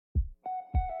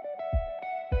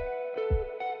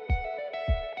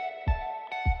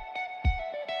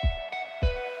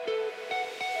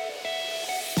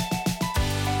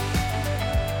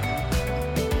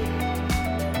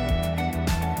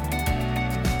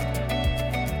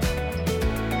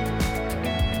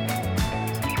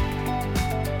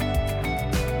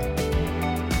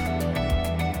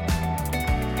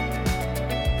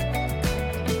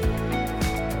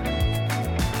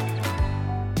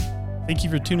Thank you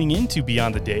for tuning in to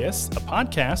Beyond the Dais, a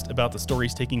podcast about the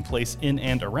stories taking place in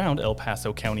and around El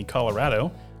Paso County,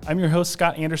 Colorado. I'm your host,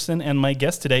 Scott Anderson, and my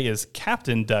guest today is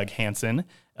Captain Doug Hansen,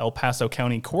 El Paso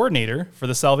County Coordinator for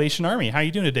the Salvation Army. How are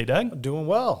you doing today, Doug? Doing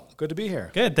well. Good to be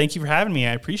here. Good. Thank you for having me.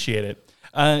 I appreciate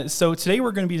it. So today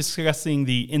we're going to be discussing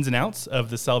the ins and outs of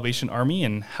the Salvation Army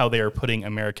and how they are putting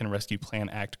American Rescue Plan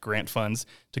Act grant funds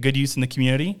to good use in the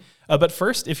community. But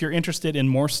first, if you're interested in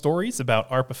more stories about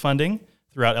ARPA funding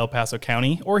throughout El Paso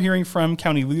County or hearing from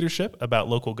county leadership about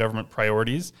local government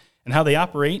priorities and how they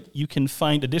operate, you can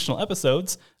find additional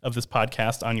episodes of this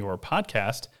podcast on your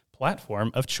podcast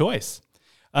platform of choice.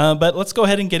 But let's go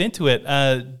ahead and get into it.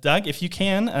 Doug, if you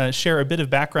can, share a bit of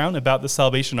background about the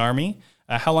Salvation Army.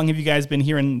 How long have you guys been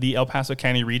here in the El Paso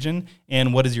County region,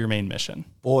 and what is your main mission?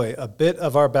 Boy, a bit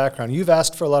of our background. You've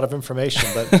asked for a lot of information,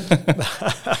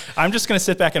 but... I'm just going to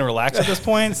sit back and relax at this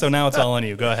point, so now it's all on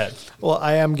you. Go ahead. Well,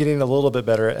 I am getting a little bit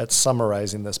better at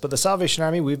summarizing this, but the Salvation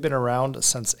Army, we've been around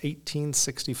since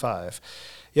 1865.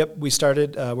 Yep, we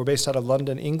started, we're based out of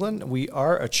London, England. We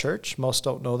are a church. Most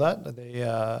don't know that.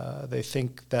 They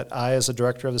think that I, as a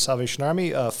director of the Salvation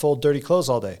Army, fold dirty clothes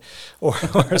all day or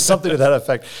something to that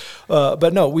effect.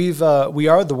 But no, we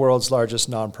are the world's largest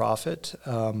nonprofit,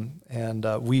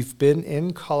 and we've been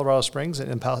in Colorado Springs and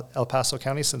in El Paso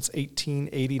County since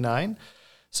 1889.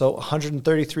 So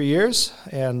 133 years,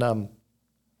 and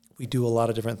we do a lot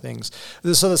of different things.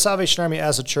 So the Salvation Army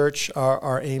as a church,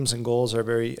 our aims and goals are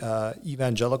very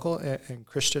evangelical and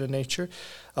Christian in nature.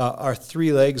 Our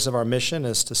three legs of our mission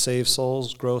is to save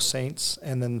souls, grow saints,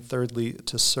 and then thirdly,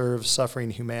 to serve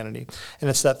suffering humanity. And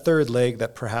it's that third leg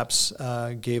that perhaps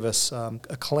gave us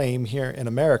a claim here in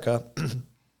America.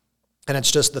 And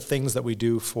it's just the things that we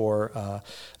do for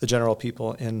the general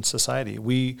people in society.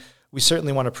 We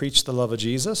certainly want to preach the love of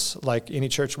Jesus like any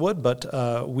church would,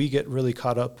 but we get really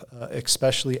caught up,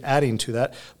 especially adding to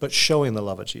that, but showing the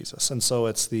love of Jesus. And so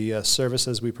it's the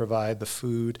services we provide, the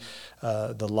food,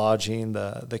 the lodging,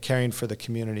 the caring for the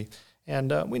community.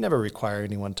 And we never require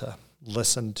anyone to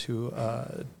listen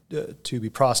to be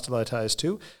proselytized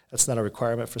to. That's not a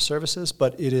requirement for services,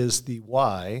 but it is the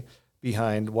why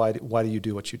behind why do you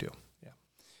do what you do.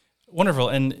 Wonderful.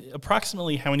 And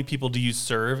approximately how many people do you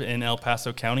serve in El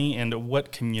Paso County, and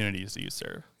what communities do you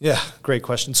serve? Yeah, great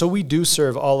question. So we do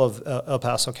serve all of El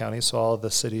Paso County, so all of the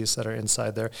cities that are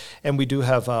inside there. And we do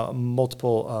have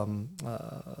multiple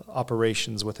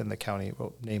operations within the county,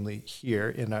 namely here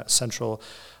in central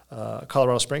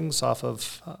Colorado Springs off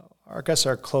of, I guess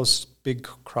our close big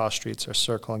cross streets are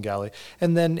Circle and Galley.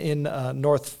 And then in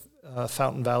North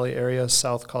Fountain Valley area,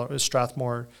 South Colorado,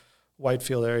 Strathmore,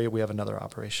 Whitefield area, we have another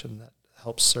operation that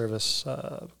helps service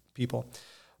people.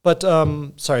 But,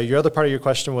 sorry, your other part of your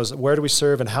question was where do we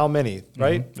serve and how many,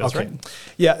 right? Mm-hmm. That's right.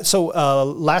 Yeah, so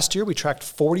last year we tracked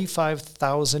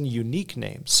 45,000 unique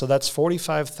names. So that's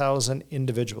 45,000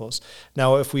 individuals.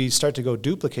 Now, if we start to go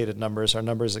duplicated numbers, our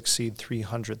numbers exceed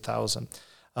 300,000.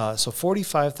 So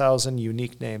 45,000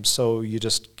 unique names. So you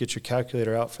just get your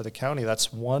calculator out for the county.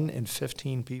 That's 1 in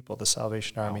 15 people the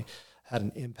Salvation Army had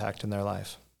an impact in their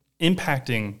life.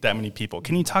 Impacting that many people.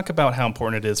 Can you talk about how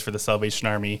important it is for the Salvation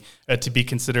Army to be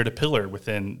considered a pillar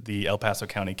within the El Paso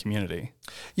County community?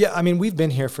 Yeah, I mean, we've been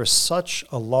here for such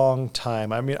a long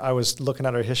time. I mean, I was looking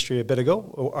at our history a bit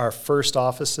ago. Our first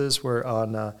offices were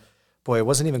on, it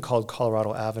wasn't even called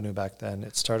Colorado Avenue back then.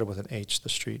 It started with an H, the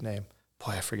street name.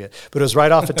 Boy, I forget. But it was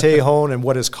right off of Tejon and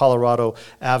what is Colorado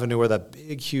Avenue, where that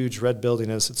big, huge red building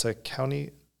is. It's a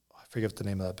county, I forget what the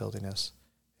name of that building is.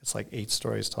 It's like 8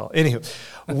 stories tall. Anywho,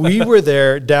 we were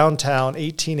there downtown,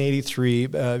 1883.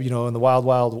 In the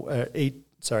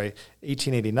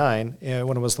 1889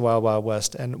 when it was the Wild Wild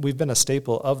West, and we've been a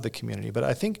staple of the community. But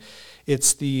I think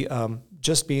it's the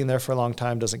just being there for a long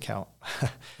time doesn't count.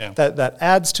 Yeah. That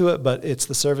adds to it, but it's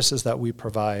the services that we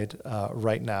provide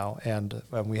right now, and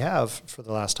we have for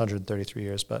the last 133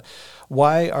 years. But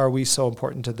why are we so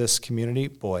important to this community?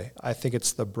 Boy, I think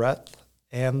it's the breadth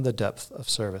and the depth of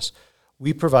service.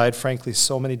 We provide, frankly,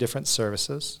 so many different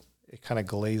services. It kind of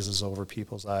glazes over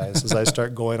people's eyes as I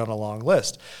start going on a long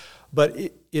list. But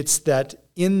it's that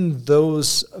in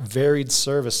those varied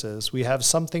services, we have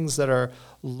some things that are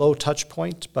low touch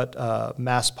point, but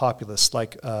mass populous,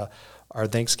 like our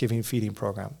Thanksgiving feeding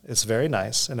program. It's very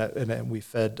nice, and we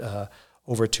fed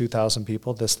over 2,000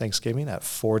 people this Thanksgiving at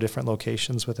 4 different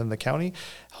locations within the county,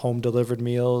 home-delivered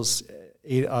meals,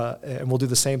 and we'll do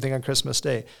the same thing on Christmas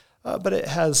Day. But it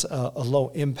has a low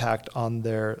impact on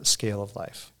their scale of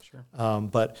life. Sure.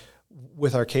 But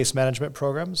with our case management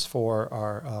programs, for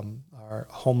our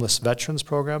homeless veterans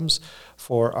programs,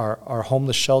 for our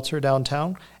homeless shelter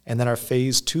downtown, and then our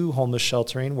phase 2 homeless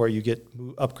sheltering, where you get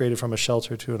upgraded from a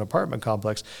shelter to an apartment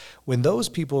complex. When those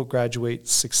people graduate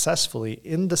successfully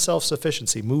into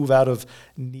self-sufficiency, move out of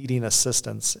needing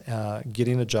assistance,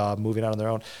 getting a job, moving out on their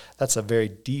own, that's a very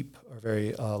deep or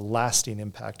very lasting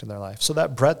impact in their life. So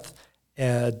that breadth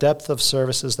and depth of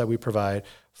services that we provide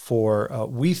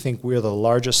we think we're the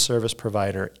largest service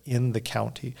provider in the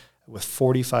county with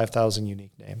 45,000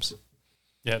 unique names.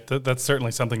 Yeah, that's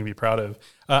certainly something to be proud of.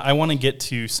 I want to get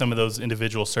to some of those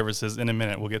individual services in a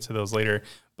minute. We'll get to those later.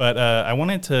 But I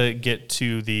wanted to get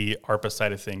to the ARPA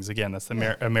side of things. Again, that's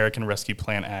the American Rescue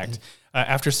Plan Act.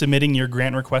 After submitting your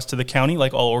grant request to the county,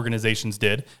 like all organizations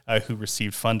did who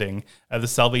received funding, the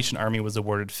Salvation Army was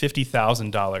awarded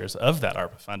 $50,000 of that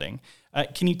ARPA funding.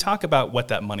 Can you talk about what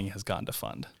that money has gone to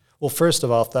fund? Well, first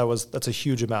of all, that's a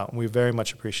huge amount, and we very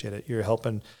much appreciate it. You're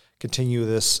helping continue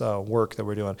this work that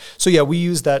we're doing. So yeah, we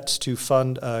use that to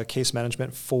fund case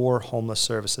management for homeless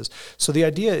services. So the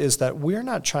idea is that we're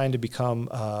not trying to become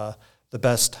the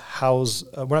best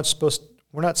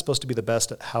we're not supposed to be the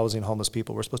best at housing homeless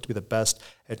people. We're supposed to be the best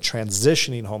at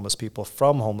transitioning homeless people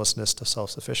from homelessness to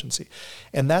self-sufficiency.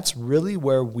 And that's really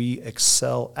where we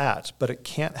excel at, but it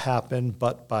can't happen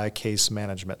but by case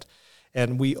management.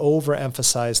 And we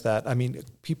overemphasize that. I mean,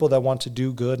 people that want to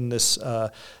do good in this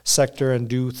sector and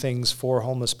do things for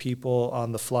homeless people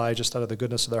on the fly just out of the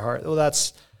goodness of their heart, well,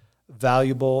 that's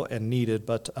valuable and needed,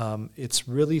 but it's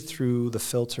really through the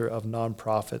filter of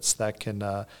nonprofits that can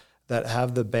that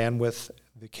have the bandwidth,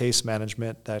 the case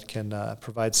management, that can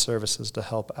provide services to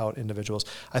help out individuals,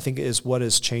 I think is what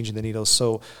is changing the needle.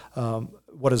 So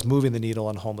what is moving the needle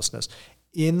on homelessness?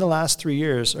 In the last 3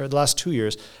 years, or the last 2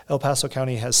 years, El Paso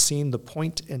County has seen the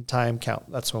point-in-time count.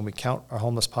 That's when we count our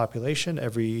homeless population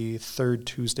every third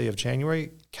Tuesday of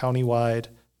January, countywide,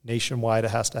 nationwide.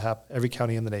 It has to happen, every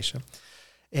county in the nation.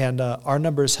 And our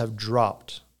numbers have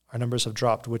dropped.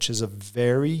 Which is a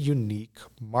very unique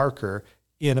marker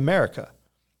in America.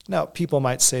 Now, people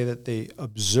might say that they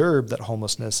observe that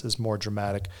homelessness is more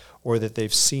dramatic, or that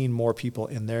they've seen more people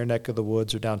in their neck of the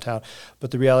woods or downtown. But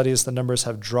the reality is the numbers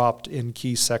have dropped in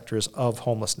key sectors of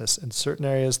homelessness. In certain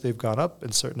areas, they've gone up.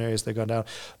 In certain areas, they've gone down.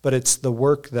 But it's the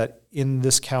work that in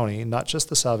this county, not just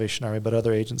the Salvation Army, but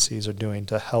other agencies are doing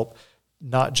to help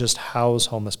not just house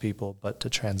homeless people, but to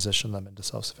transition them into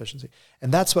self-sufficiency.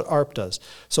 And that's what ARP does.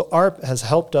 So ARP has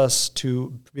helped us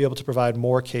to be able to provide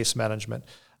more case management.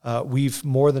 We've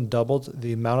more than doubled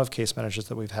the amount of case managers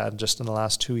that we've had just in the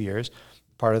last 2 years.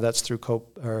 Part of that's through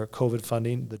COVID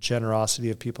funding, the generosity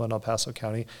of people in El Paso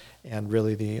County, and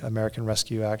really the American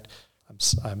Rescue Act.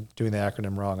 I'm doing the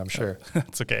acronym wrong, I'm sure.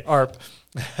 That's okay. ARP.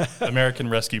 American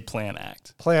Rescue Plan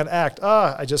Act. Plan Act.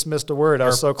 I just missed a word. I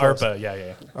was so close. ARPA,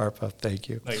 yeah. ARPA, thank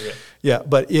you. No, you're good. Yeah,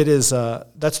 but it is,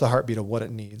 that's the heartbeat of what it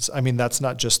needs. I mean, that's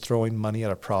not just throwing money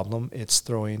at a problem. It's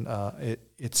throwing,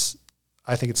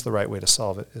 I think it's the right way to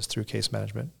solve it is through case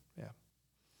management. Yeah.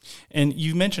 And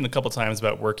you mentioned a couple times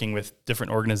about working with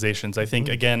different organizations. I think,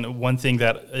 again, one thing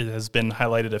that has been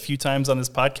highlighted a few times on this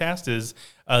podcast is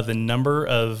the number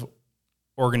of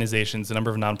organizations, the number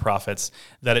of nonprofits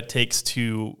that it takes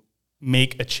to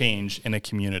make a change in a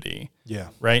community. Yeah.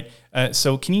 Right?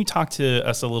 So can you talk to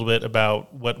us a little bit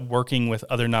about what working with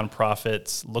other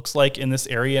nonprofits looks like in this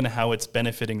area and how it's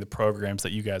benefiting the programs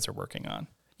that you guys are working on?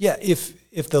 Yeah,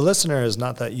 if the listener is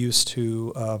not that used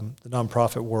to the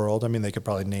nonprofit world, I mean, they could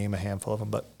probably name a handful of them,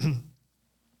 but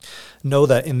know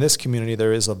that in this community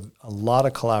there is a lot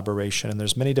of collaboration, and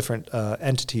there's many different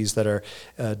entities that are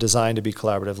designed to be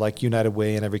collaborative. Like United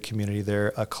Way in every community,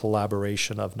 they're a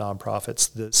collaboration of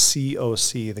nonprofits. The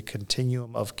COC, the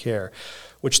Continuum of Care,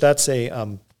 which that's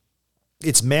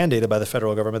it's mandated by the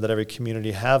federal government that every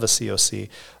community have a COC,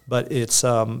 but it's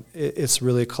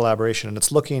really a collaboration, and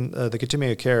it's looking. The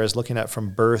Continuum of Care is looking at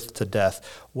from birth to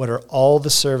death. What are all the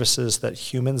services that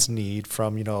humans need,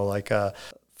 from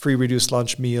free reduced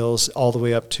lunch meals all the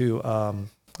way up to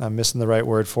I'm missing the right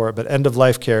word for it, but end of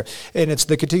life care. And it's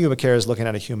the Continuum of Care is looking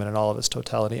at a human in all of its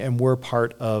totality, and we're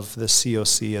part of the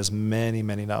COC as many.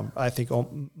 I think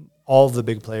all of the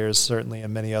big players, certainly,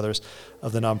 and many others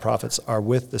of the nonprofits are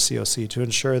with the COC to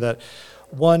ensure that,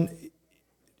 one,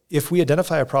 if we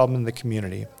identify a problem in the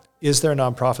community, is there a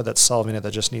nonprofit that's solving it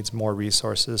that just needs more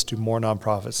resources? Do more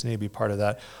nonprofits need to be part of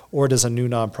that? Or does a new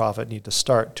nonprofit need to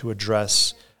start to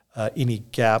address any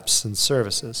gaps in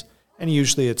services? And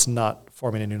usually it's not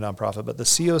forming a new nonprofit, but the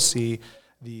COC,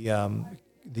 the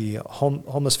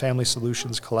Homeless Family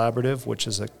Solutions Collaborative, which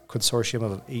is a consortium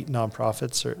of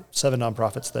 7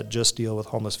 nonprofits that just deal with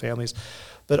homeless families.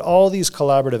 But all these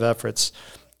collaborative efforts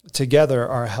together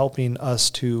are helping us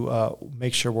to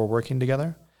make sure we're working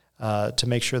together, to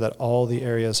make sure that all the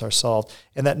areas are solved,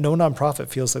 and that no nonprofit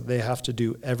feels that they have to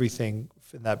do everything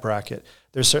in that bracket.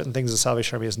 There's certain things the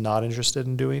Salvation Army is not interested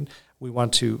in doing. We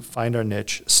want to find our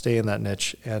niche, stay in that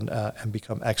niche, and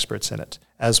become experts in it,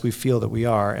 as we feel that we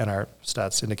are, and our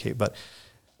stats indicate. But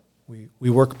we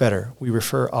work better. We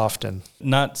refer often.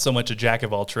 Not so much a jack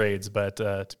of all trades, but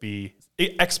to be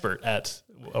expert at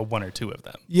one or two of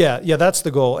them. Yeah, that's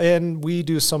the goal. And we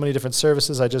do so many different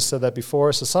services. I just said that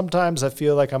before. So sometimes I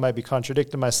feel like I might be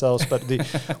contradicting myself, but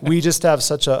we just have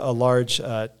such a large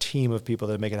team of people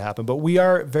that make it happen. But we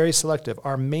are very selective.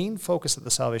 Our main focus at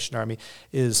the Salvation Army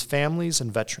is families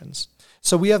and veterans.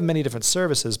 So we have many different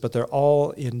services, but they're all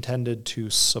intended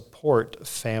to support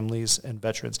families and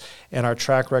veterans. And our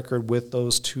track record with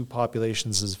those two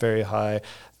populations is very high.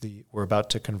 We're about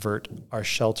to convert our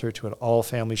shelter to an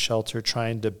all-family shelter,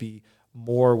 trying to be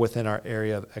more within our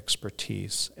area of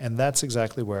expertise. And that's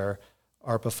exactly where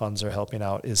ARPA funds are helping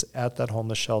out, is at that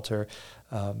homeless shelter,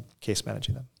 case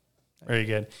managing them. Very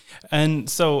good. And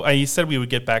so you said we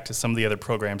would get back to some of the other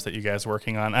programs that you guys are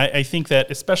working on. I think that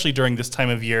especially during this time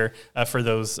of year, for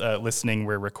those listening,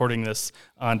 we're recording this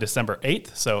on December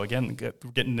 8th. So again,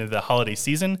 getting into the holiday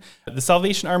season, the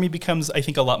Salvation Army becomes, I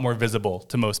think, a lot more visible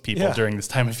to most people during this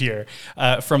time of year.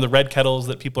 From the red kettles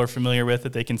that people are familiar with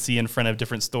that they can see in front of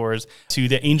different stores to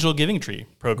the Angel Giving Tree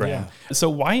program. Yeah. So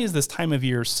why is this time of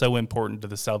year so important to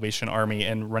the Salvation Army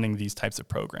and running these types of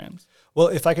programs? Well,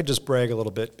 if I could just brag a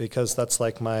little bit, because that's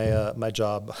like my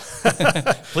job.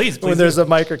 Please. When there's a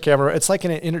mic or camera, it's like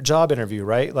an job interview,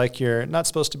 right? Like, you're not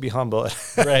supposed to be humble.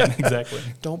 Right, exactly.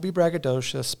 Don't be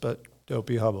braggadocious, but don't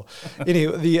be humble.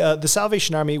 Anyway, the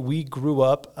Salvation Army, we grew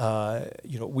up,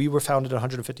 we were founded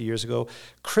 150 years ago.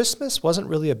 Christmas wasn't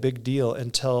really a big deal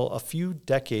until a few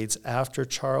decades after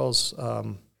Charles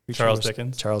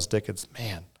Dickens. Charles Dickens,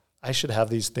 man. I should have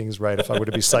these things right if I were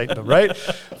to be citing them, right?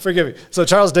 Forgive me. So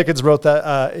Charles Dickens wrote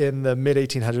that in the mid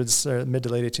to late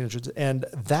 1800s, and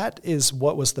that is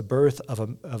what was the birth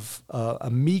of a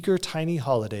meager, tiny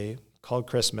holiday called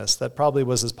Christmas that probably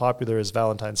was as popular as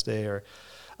Valentine's Day,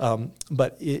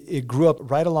 but it grew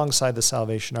up right alongside the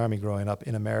Salvation Army growing up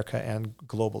in America and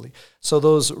globally. So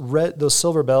those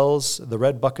silver bells, the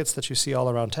red buckets that you see all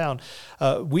around town,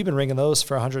 we've been ringing those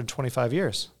for 125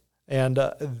 years. And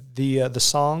the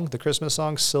song, the Christmas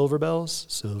song, Silver Bells.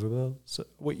 So,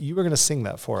 you were going to sing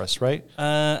that for us, right?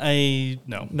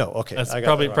 No. No, okay. That's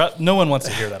probably no one wants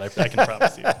to hear that. I can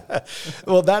promise you.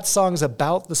 Well, that song's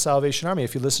about the Salvation Army.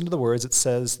 If you listen to the words, it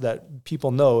says that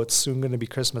people know it's soon going to be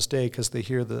Christmas Day because they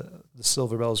hear the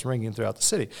silver bells ringing throughout the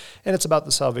city. And it's about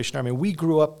the Salvation Army. We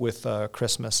grew up with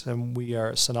Christmas, and we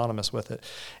are synonymous with it.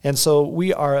 And so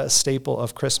we are a staple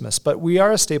of Christmas. But we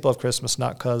are a staple of Christmas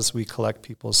not because we collect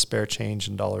people's spare change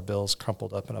and dollar bills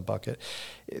crumpled up in a bucket.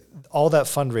 All that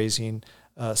fundraising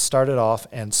started off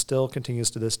and still continues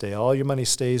to this day. All your money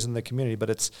stays in the community, but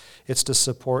it's to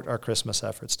support our Christmas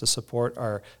efforts, to support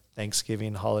our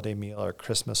Thanksgiving holiday meal, our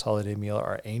Christmas holiday meal,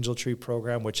 our Angel Tree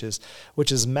program, which is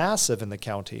massive in the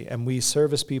county, and we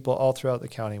service people all throughout the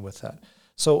county with that.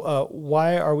 So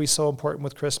why are we so important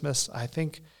with Christmas? I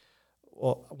think,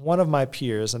 well, one of my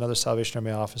peers, another Salvation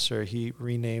Army officer, he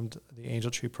renamed the Angel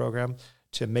Tree program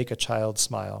to Make a Child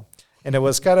Smile. And it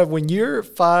was kind of, when you're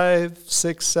 5,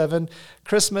 6, 7,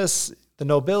 Christmas, the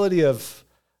nobility of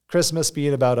Christmas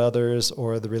being about others,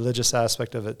 or the religious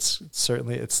aspect of it,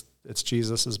 certainly it's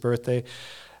Jesus' birthday.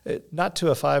 Not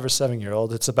to a 5 or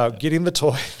 7-year-old. It's about getting the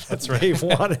toy That's they right.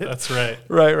 wanted. That's right.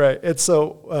 Right. And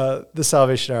so the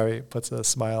Salvation Army puts a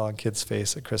smile on kids'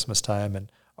 face at Christmas time. And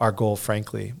our goal,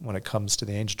 frankly, when it comes to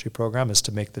the Angel Tree program, is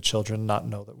to make the children not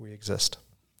know that we exist.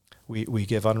 We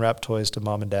give unwrapped toys to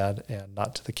mom and dad, and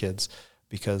not to the kids,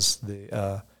 because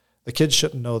the kids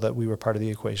shouldn't know that we were part of the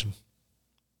equation.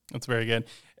 That's very good.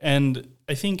 And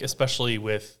I think especially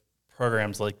with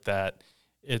programs like that,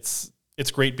 it's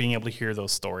great being able to hear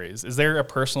those stories. Is there a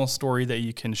personal story that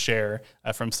you can share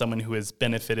from someone who has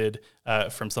benefited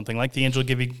from something like the Angel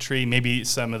Giving Tree, maybe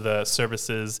some of the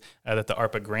services that the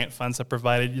ARPA grant funds have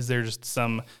provided? Is there just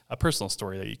a personal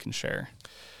story that you can share?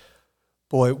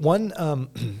 Boy, one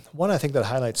I think that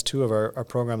highlights two of our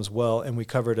programs well, and we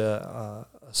covered a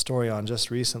story on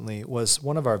just recently, was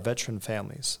one of our veteran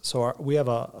families. So we have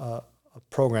a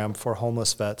program for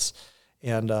homeless vets,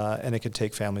 and it can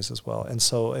take families as well. And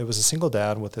so it was a single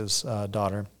dad with his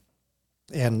daughter,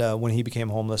 and when he became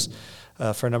homeless,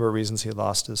 For a number of reasons, he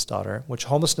lost his daughter, which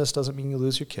homelessness doesn't mean you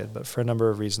lose your kid, but for a number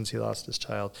of reasons, he lost his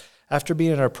child. After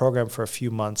being in our program for a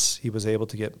few months, he was able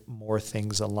to get more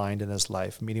things aligned in his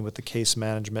life, meeting with the case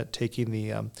management, taking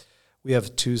we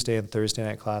have Tuesday and Thursday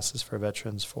night classes for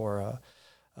veterans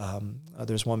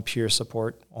there's one peer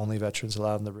support, only veterans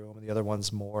allowed in the room, and the other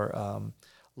one's more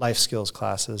life skills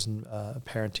classes and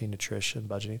parenting, nutrition,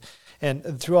 budgeting.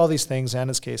 And through all these things and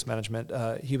his case management,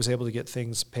 he was able to get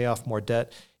things, pay off more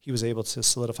debt. He was able to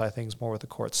solidify things more with the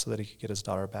courts so that he could get his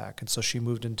daughter back. And so she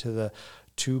moved into the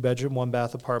 2-bedroom,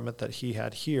 1-bath apartment that he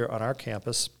had here on our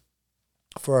campus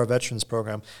for our veterans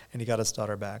program, and he got his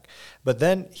daughter back. But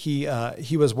then he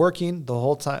was working the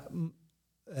whole time.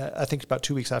 I think about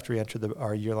 2 weeks after he entered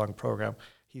our year-long program,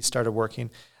 he started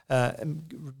working,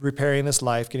 repairing his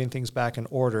life, getting things back in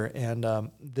order.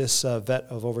 And this vet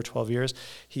of over 12 years,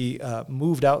 he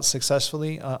moved out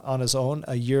successfully on his own.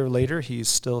 A year later, he's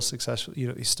still successful.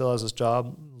 He still has his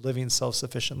job, living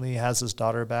self-sufficiently, has his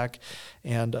daughter back,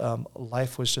 and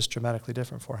life was just dramatically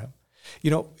different for him.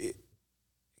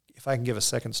 If I can give a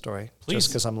second story, please, just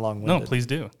because I'm long-winded. No, please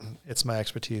do. It's my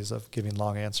expertise of giving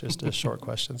long answers to short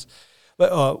questions.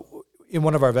 But in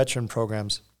one of our veteran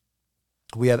programs,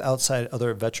 we have outside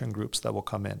other veteran groups that will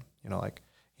come in.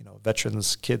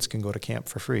 Veterans kids can go to camp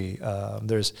for free.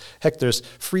 There's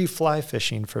free fly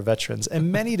fishing for veterans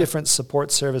and many different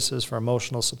support services for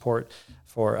emotional support,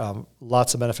 for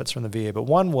lots of benefits from the VA. But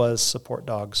one was support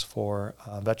dogs for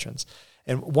veterans.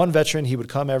 And one veteran, he would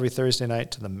come every Thursday night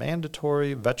to the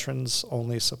mandatory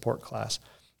veterans-only support class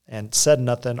and said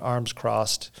nothing, arms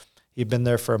crossed. He'd been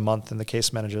there for a month, and the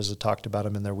case managers had talked about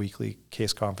him in their weekly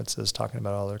case conferences, talking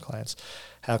about all their clients.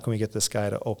 How can we get this guy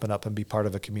to open up and be part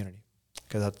of a community?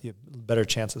 Because that's a better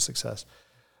chance of success.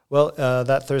 Well,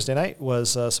 that Thursday night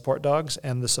was support dogs,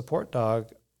 and the support dog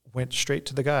went straight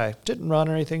to the guy. Didn't run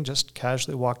or anything, just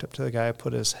casually walked up to the guy,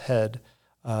 put his head,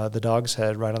 the dog's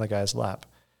head, right on the guy's lap.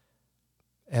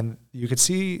 And you could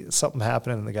see something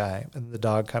happening in the guy, and the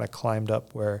dog kind of climbed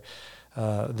up where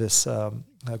this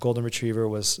golden retriever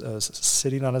was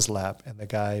sitting on his lap, and the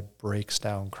guy breaks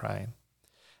down crying.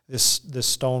 This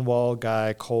Stonewall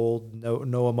guy, cold,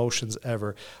 no emotions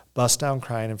ever, busts down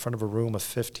crying in front of a room of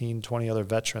 15, 20 other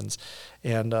veterans,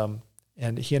 and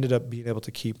he ended up being able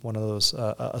to keep one of those,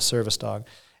 a service dog,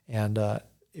 and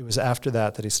it was after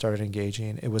that he started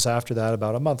engaging. It was after that,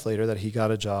 about a month later, that he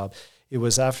got a job. It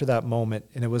was after that moment,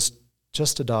 and it was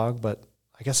just a dog, but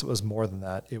I guess it was more than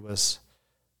that. It was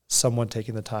someone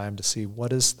taking the time to see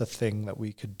what is the thing that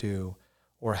we could do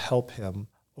or help him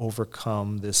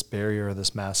overcome this barrier,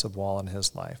 this massive wall in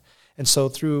his life. And so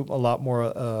through a lot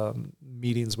more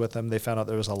meetings with him, they found out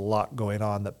there was a lot going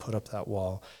on that put up that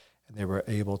wall, and they were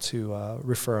able to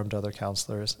refer him to other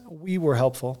counselors. We were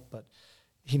helpful, but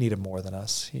he needed more than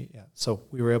us. So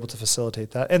we were able to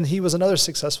facilitate that. And he was another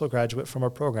successful graduate from our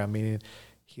program, meaning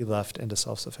he left into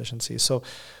self-sufficiency. So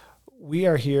we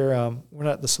are here. We're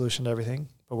not the solution to everything,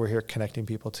 but we're here connecting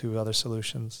people to other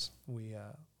solutions.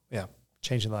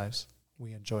 Changing lives.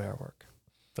 We enjoy our work.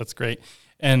 That's great.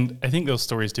 And I think those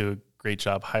stories do a great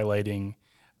job highlighting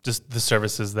just the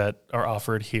services that are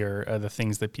offered here, the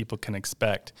things that people can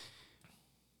expect.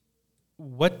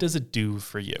 What does it do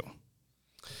for you?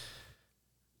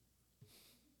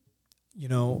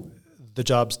 The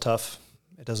job's tough.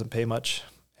 It doesn't pay much.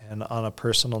 And on a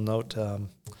personal note,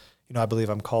 I believe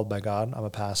I'm called by God. I'm a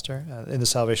pastor. In the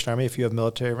Salvation Army, if you have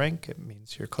military rank, it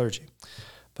means you're clergy.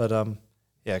 But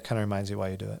it kind of reminds you why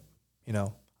you do it.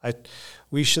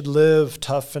 We should live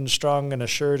tough and strong and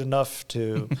assured enough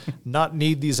to not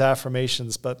need these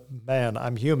affirmations, but man,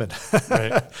 I'm human.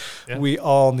 Right. Yeah. We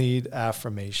all need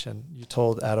affirmation. You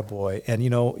told attaboy. And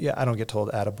I don't get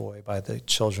told attaboy by the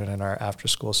children in our after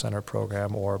school center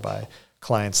program or by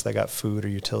clients that got food or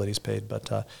utilities paid.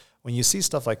 But when you see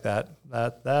stuff like that's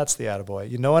the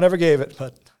attaboy. No one ever gave it,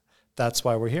 but that's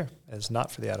why we're here. It's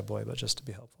not for the attaboy, but just to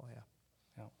be helpful.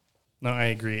 Yeah. No, I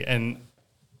agree. And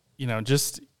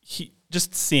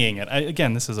just seeing it.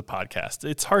 Again, this is a podcast.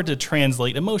 It's hard to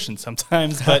translate emotion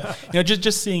sometimes, but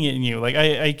just seeing it in you, like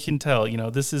I can tell,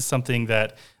 this is something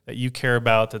that you care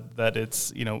about, that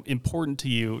it's important to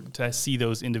you to see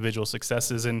those individual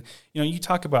successes. And you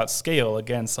talk about scale.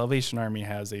 Again, Salvation Army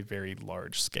has a very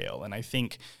large scale, and I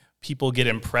think people get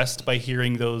impressed by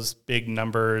hearing those big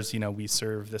numbers. We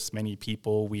serve this many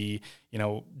people. We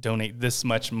donate this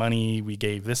much money. We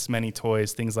gave this many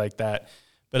toys, things like that.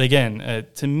 But again,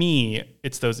 to me,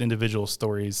 it's those individual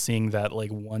stories, seeing that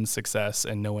like one success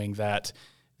and knowing that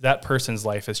that person's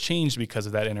life has changed because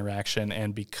of that interaction.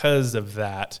 And because of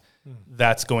that,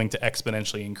 that's going to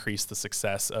exponentially increase the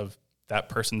success of that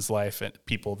person's life and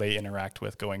people they interact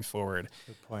with going forward.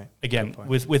 Good point. Again, Good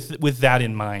point. with that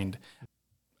in mind,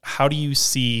 how do you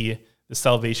see the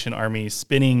Salvation Army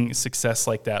spinning success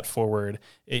like that forward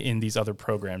in these other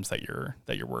programs that you're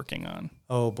working on?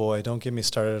 Oh boy, don't get me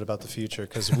started about the future,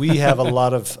 because we have a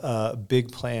lot of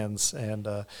big plans, and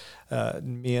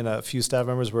me and a few staff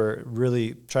members were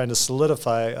really trying to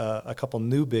solidify a couple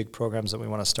new big programs that we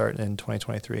want to start in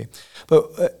 2023.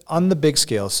 But on the big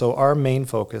scale, so our main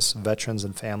focus, veterans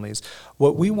and families,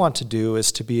 what we want to do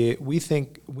is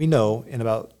we know in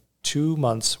about 2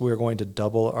 months, we're going to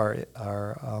double our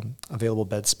available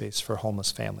bed space for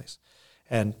homeless families.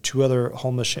 And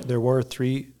there were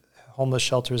 3 homeless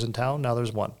shelters in town, now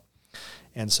there's 1.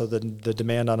 And so the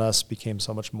demand on us became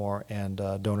so much more, and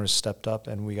donors stepped up,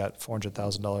 and we got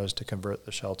 $400,000 to convert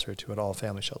the shelter to an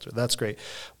all-family shelter. That's great.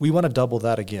 We want to double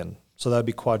that again. So that would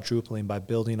be quadrupling by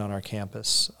building on our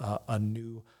campus a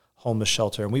new homeless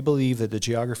shelter. And we believe that the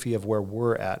geography of where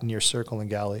we're at, near Circle and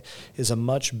Galley, is a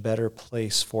much better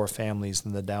place for families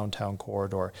than the downtown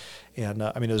corridor. And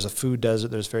there's a food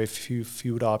desert, there's very few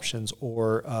food options,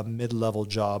 or mid-level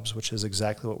jobs, which is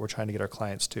exactly what we're trying to get our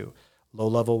clients to. Low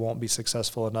level won't be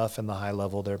successful enough, and the high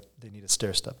level, they need a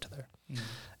stair step to there. Mm-hmm.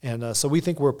 And so we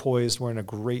think we're poised. We're in a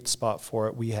great spot for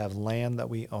it. We have land that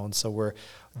we own. So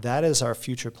that is our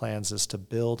future plans, is to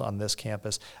build on this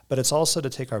campus. But it's also to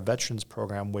take our veterans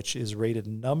program, which is rated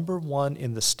number 1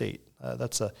 in the state.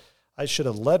 I should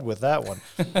have led with that one.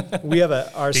 We have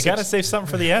you got to save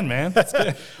something for the end, man. That's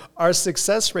good. Our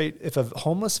success rate, if a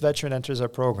homeless veteran enters our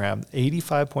program,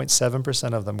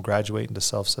 85.7% of them graduate into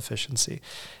self-sufficiency.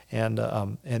 And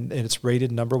it's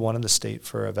rated number 1 in the state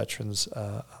for a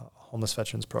homeless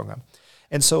veterans program.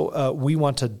 And so we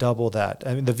want to double that.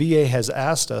 I mean, the VA has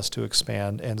asked us to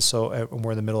expand, and so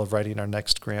we're in the middle of writing our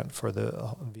next grant for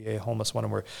the VA homeless one,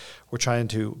 and we're trying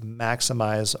to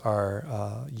maximize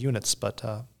our units, but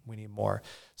we need more.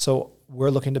 So we're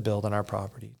looking to build on our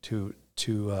property to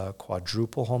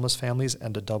quadruple homeless families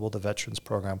and to double the veterans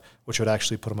program, which would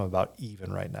actually put them about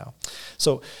even right now.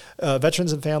 So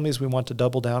veterans and families, we want to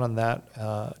double down on that,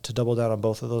 to double down on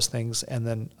both of those things, and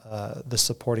then the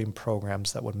supporting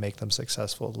programs that would make them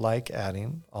successful, like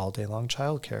adding all-day-long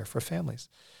childcare for families.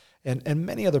 And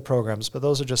many other programs, but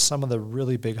those are just some of the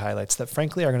really big highlights that,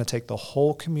 frankly, are going to take the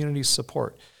whole community's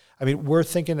support. I mean, we're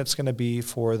thinking it's going to be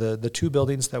for the 2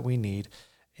 buildings that we need,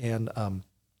 and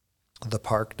the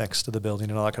park next to the building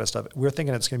and all that kind of stuff. We're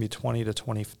thinking it's going to be $20 to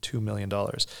 $22 million.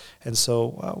 And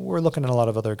so we're looking at a lot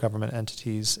of other government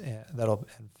entities and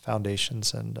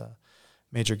foundations and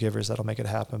major givers that'll make it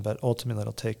happen. But ultimately,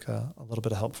 it'll take a little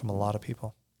bit of help from a lot of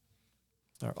people.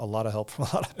 Or a lot of help from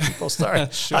a lot of people. Sorry,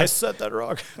 Sure. I said that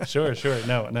wrong. Sure.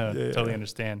 No, totally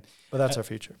understand. But that's our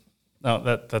future.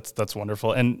 No, that's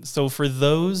wonderful. And so for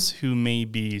those who may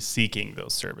be seeking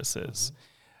those services,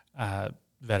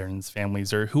 veterans,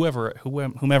 families, or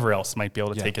whomever else might be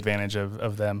able to take advantage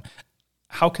of them,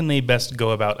 how can they best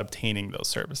go about obtaining those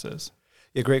services?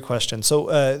 Yeah, great question. So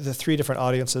the 3 different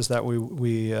audiences that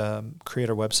we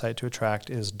create our website to attract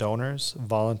is donors,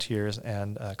 volunteers,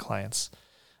 and clients.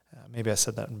 Maybe I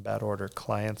said that in bad order: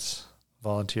 clients,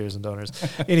 volunteers, and donors.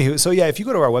 Anywho, so if you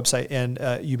go to our website and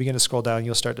you begin to scroll down,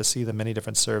 you'll start to see the many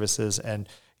different services, and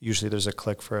usually there's a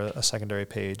click for a secondary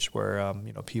page where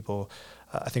people.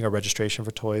 I think our registration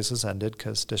for toys has ended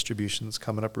because distribution is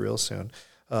coming up real soon.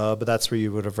 But that's where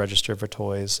you would have registered for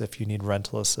toys. If you need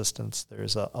rental assistance,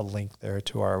 there's a link there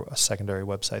to our secondary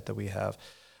website that we have.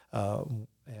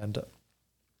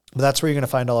 But that's where you're going to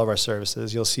find all of our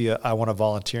services. You'll see I want to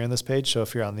volunteer in this page. So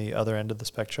if you're on the other end of the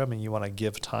spectrum and you want to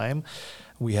give time,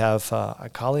 we have,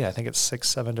 Kali, I think it's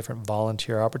 6-7 different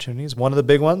volunteer opportunities. One of the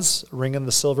big ones, ringing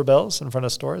the silver bells in front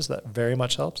of stores. That very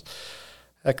much helps.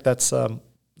 Heck, that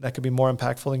could be more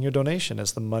impactful than your donation,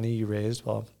 is the money you raised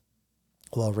while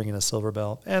ringing a silver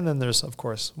bell. And then there's, of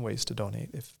course, ways to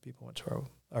donate if people went to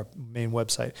our main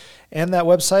website. And that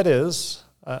website is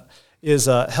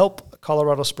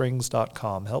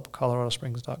helpcoloradosprings.com.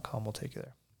 Helpcoloradosprings.com will take you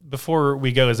there. Before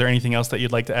we go, is there anything else that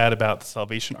you'd like to add about the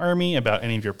Salvation Army, about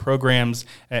any of your programs,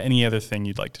 any other thing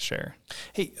you'd like to share?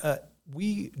 Hey,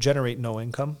 we generate no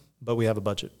income, but we have a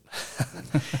budget.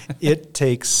 It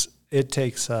takes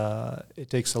a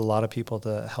lot of people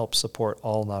to help support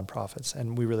all nonprofits,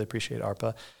 and we really appreciate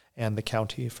ARPA and the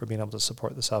county for being able to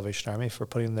support the Salvation Army, for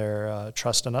putting their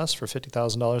trust in us for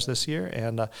 $50,000 this year.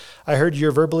 And I heard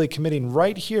you're verbally committing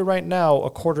right here, right now,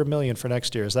 $250,000 for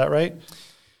next year. Is that right?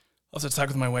 I'll have to talk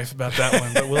with my wife about that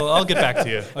one, but I'll get back to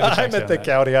you. I'm at the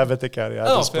county.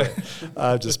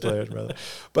 I'm just playing, brother.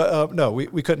 But no,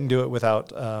 we couldn't do it without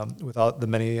the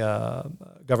many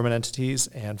government entities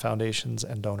and foundations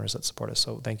and donors that support us.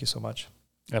 So thank you so much.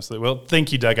 Absolutely. Well,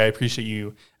 thank you, Doug. I appreciate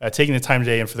you taking the time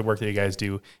today and for the work that you guys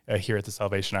do here at the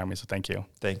Salvation Army. So thank you.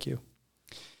 Thank you.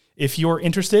 If you're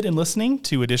interested in listening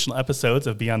to additional episodes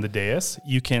of Beyond the Dais,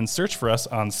 you can search for us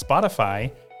on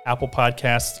Spotify, Apple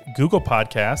Podcasts, Google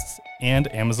Podcasts,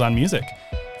 and Amazon Music.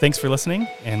 Thanks for listening,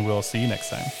 and we'll see you next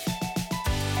time.